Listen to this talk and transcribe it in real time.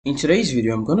In today's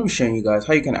video, I'm going to be showing you guys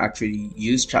how you can actually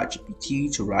use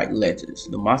ChatGPT to write letters,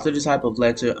 no matter the type of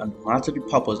letter and no matter the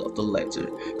purpose of the letter.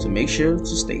 So make sure to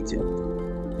stay tuned.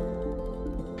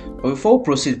 But before we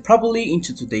proceed properly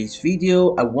into today's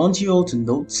video, I want you all to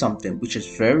note something which is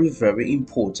very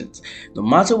important. No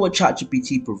matter what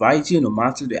ChatGPT provides you, no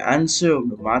matter the answer,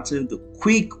 no matter the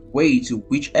quick way to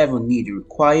whichever need you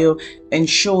require,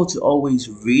 ensure to always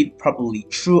read properly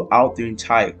throughout the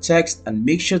entire text and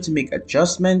make sure to make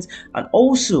adjustments and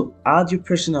also add your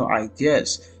personal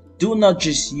ideas. Do not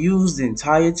just use the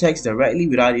entire text directly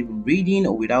without even reading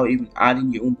or without even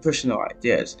adding your own personal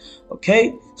ideas.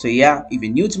 Okay, so yeah, if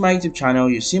you're new to my YouTube channel,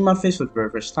 you see my face for the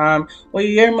very first time, or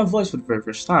you're hearing my voice for the very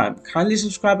first time, kindly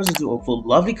subscribe as I do upload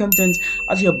lovely content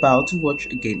as you're about to watch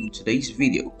again in today's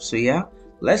video. So yeah,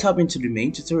 let's hop into the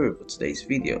main tutorial for today's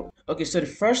video. Okay, so the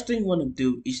first thing you want to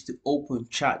do is to open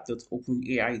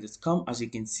chat.openai.com, as you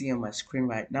can see on my screen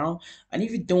right now. And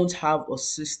if you don't have a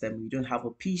system, you don't have a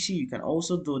PC, you can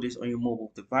also do this on your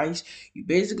mobile device. You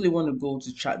basically want to go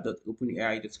to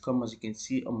chat.openai.com, as you can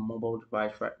see on my mobile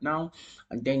device right now,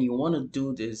 and then you want to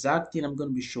do the exact thing I'm going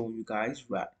to be showing you guys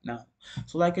right now.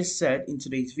 So like I said, in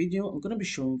today's video, I'm going to be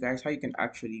showing you guys how you can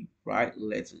actually write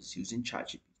letters using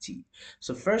ChatGPT.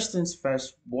 So first things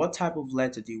first, what type of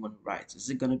letter do you want to write? Is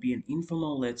it going to be an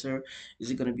informal letter? Is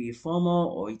it going to be a formal,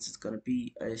 or is it going to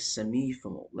be a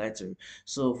semi-formal letter?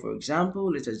 So for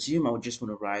example, let's assume I would just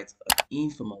want to write an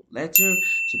informal letter.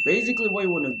 So basically what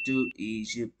you want to do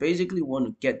is you basically want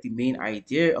to get the main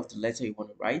idea of the letter you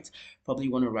want to write. Probably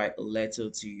want to write a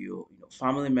letter to your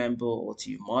family member, or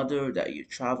to your mother that you're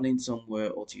traveling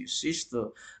somewhere, or to your sister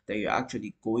that you're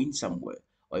actually going somewhere,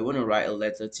 or you want to write a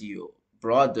letter to your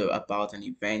brother about an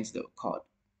event that occurred,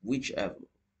 whichever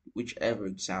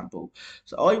example.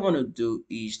 So all you want to do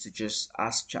is to just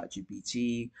ask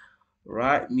ChatGPT,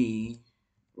 write me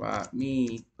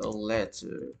a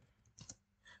letter,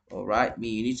 or write me,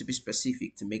 you need to be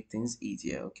specific to make things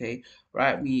easier. Okay,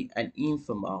 write me an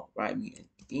informal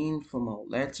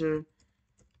letter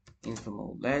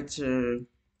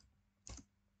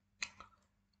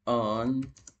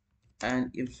on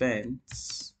an event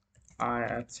I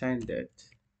attended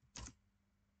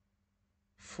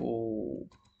for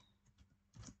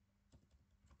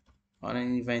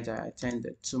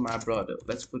to my brother.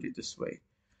 Let's put it this way,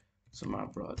 to my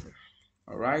brother.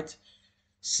 All right.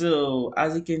 So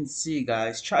as you can see,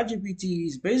 guys, ChatGPT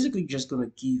is basically just gonna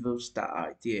give us that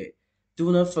idea.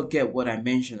 Do not forget what I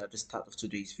mentioned at the start of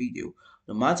today's video.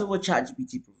 No matter what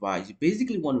ChatGPT provides, you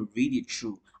basically want to read it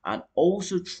through and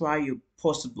also try your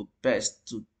possible best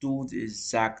to do the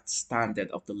exact standard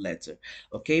of the letter.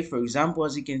 Okay, for example,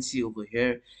 as you can see over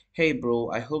here, hey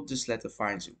bro, I hope this letter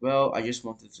finds you well. I just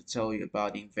wanted to tell you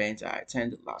about the event I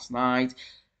attended last night.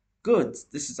 Good,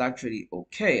 this is actually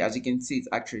okay. As you can see, it's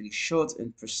actually short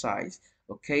and precise.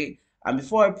 Okay, and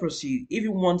before I proceed, if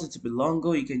you want it to be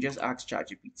longer, you can just ask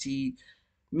ChatGPT,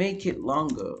 make it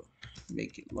longer,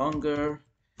 make it longer.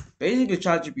 Basically,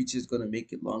 ChatGPT is going to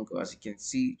make it longer. As you can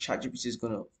see, ChatGPT is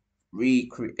going to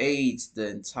recreate the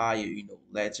entire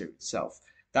letter itself.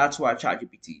 That's why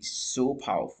ChatGPT is so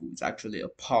powerful. It's actually a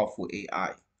powerful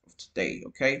AI of today.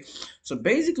 Okay, so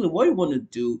basically what you want to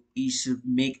do is to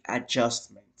make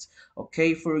adjustments.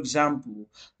 Okay, for example,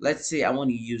 let's say I want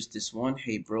to use this one.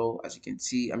 Hey bro, as you can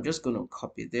see, I'm just going to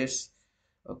copy this.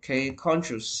 Okay,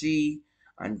 Control C,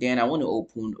 and then I want to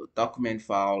open a document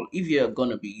file. If you're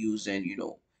gonna be using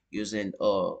using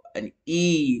an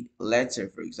e letter,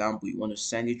 for example, you want to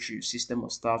send it through your system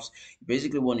of stuffs, you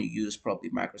basically want to use probably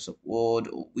Microsoft Word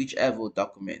or whichever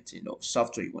document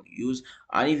software you want to use.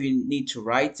 And if you need to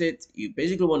write it, you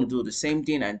basically want to do the same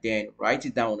thing and then write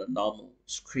it down on a normal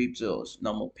script or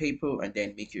normal paper and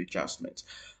then make your adjustments.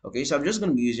 Okay, so I'm just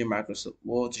going to be using Microsoft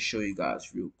Word to show you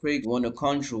guys real quick. You want to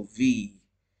Control V.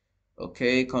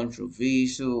 Okay, Control V,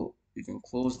 so you can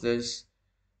close this.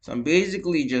 So I'm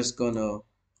basically just gonna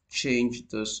change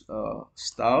this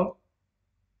style,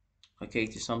 okay,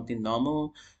 to something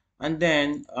normal, and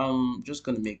then just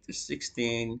gonna make this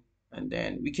 16, and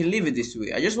then we can leave it this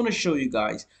way. I just want to show you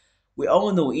guys, we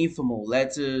all know informal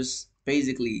letters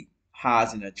basically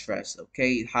has an address.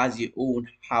 Okay, it has your own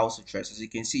house address. As you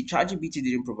can see, ChatGPT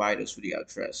didn't provide us with the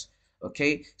address.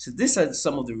 Okay, so these are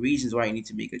some of the reasons why you need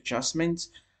to make adjustments.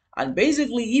 And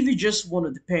basically, if you just want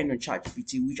to depend on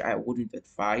ChatGPT, which I wouldn't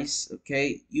advise,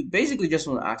 okay, you basically just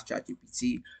want to ask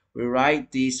ChatGPT,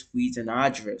 rewrite this with an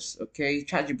address. Okay,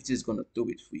 ChatGPT is going to do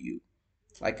it for you.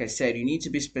 Like I said, you need to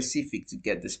be specific to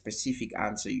get the specific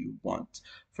answer you want.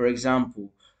 For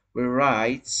example,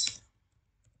 rewrite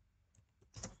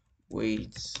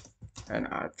with an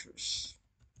address.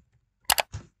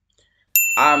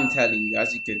 I'm telling you,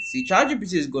 as you can see,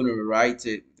 ChatGPT is going to write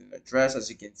it with an address. As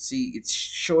you can see, it's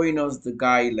showing us the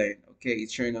guideline. Okay,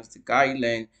 it's showing us the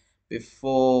guideline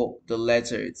before the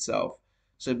letter itself.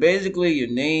 So basically, your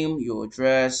name, your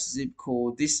address, zip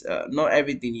code. This not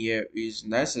everything here is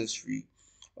necessary.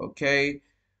 Okay,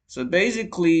 so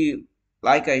basically,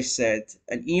 like I said,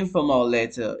 an informal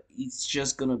letter, it's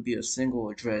just gonna be a single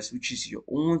address, which is your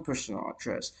own personal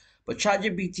address. But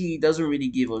ChatGPT doesn't really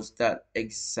give us that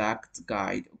exact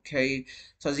guide, okay?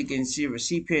 So as you can see,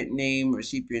 recipient name,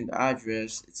 recipient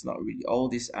address, it's not really, all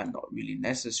these are not really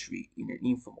necessary in an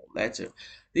informal letter.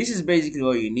 This is basically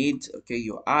all you need, okay?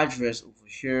 Your address over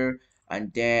here,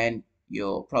 and then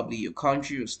your probably your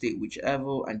country or state,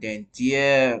 whichever, and then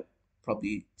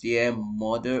probably dear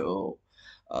mother or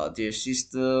dear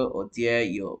sister or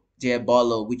dear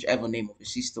Bolo, whichever name of your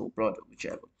sister or brother,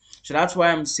 whichever. So that's why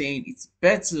I'm saying it's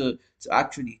better to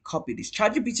actually copy this.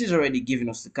 ChatGPT is already giving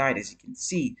us the guide, as you can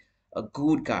see, a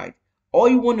good guide. All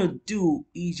you want to do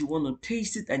is you want to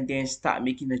paste it and then start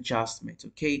making adjustments,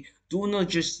 okay? Do not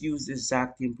just use the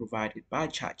exact thing provided by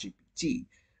ChatGPT.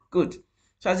 Good.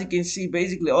 So as you can see,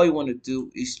 basically all you want to do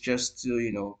is just to,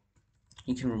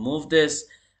 you can remove this,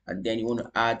 and then you want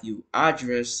to add your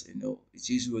address. It's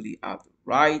usually at the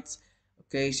right.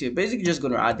 Okay, so you're basically just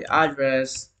going to add the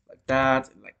address like that,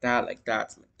 like that, like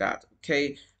that, like that.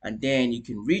 Okay, and then you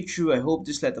can read through. I hope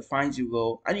this letter finds you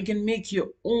well, and you can make your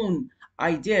own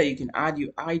idea. You can add your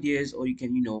ideas, or you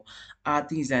can add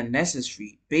things that are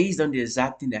necessary based on the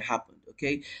exact thing that happened.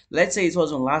 Okay, let's say it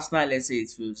wasn't last night. Let's say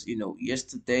it was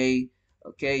yesterday.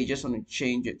 Okay, you just want to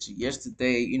change it to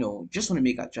yesterday. Just want to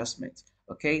make adjustments.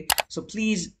 Okay, so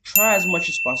please try as much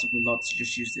as possible not to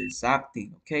just use the exact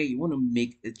thing. Okay, you want to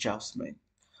make adjustment.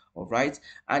 All right,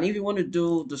 and if you want to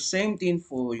do the same thing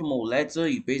for your formal letter,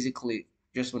 you basically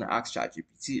just want to ask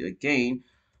ChatGPT again,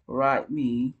 write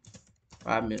me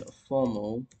a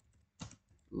formal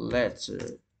letter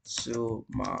to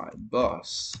my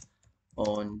boss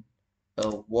on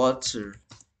a water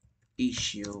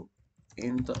issue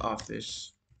in the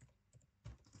office.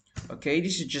 Okay,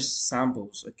 this is just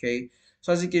samples. Okay,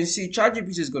 so as you can see,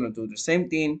 ChatGPT is going to do the same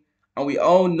thing, and we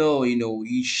all know,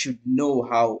 you should know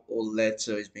how a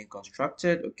letter is being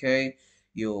constructed. Okay,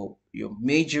 your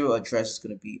major address is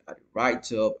going to be at the right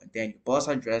top, and then your boss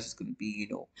address is going to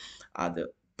be at the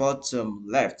bottom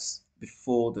left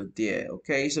before the there.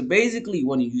 Okay, so basically you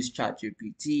want to use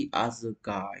ChatGPT as a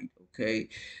guide. Okay,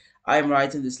 I'm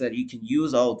writing this letter. You can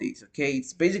use all these, okay?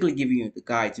 It's basically giving you the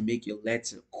guide to make your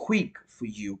letter quick for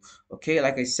you, okay?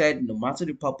 Like I said, no matter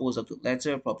the purpose of the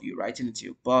letter, probably you're writing it to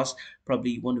your boss,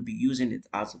 probably you want to be using it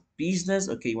as a business,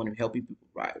 okay? You want to be helping people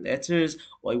write letters,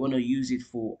 or you want to use it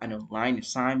for an online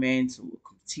assignment or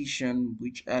competition,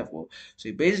 whichever. So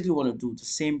you basically want to do the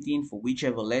same thing for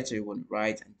whichever letter you want to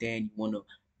write, and then you want to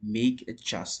make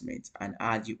adjustments and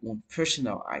add your own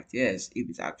personal ideas if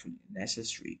it's actually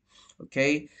necessary,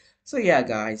 okay? So yeah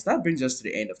guys, that brings us to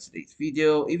the end of today's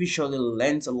video. If you surely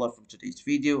learned a lot from today's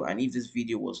video, and if this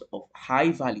video was of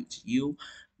high value to you,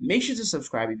 make sure to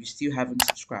subscribe if you still haven't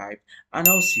subscribed, and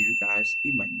I'll see you guys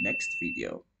in my next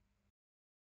video.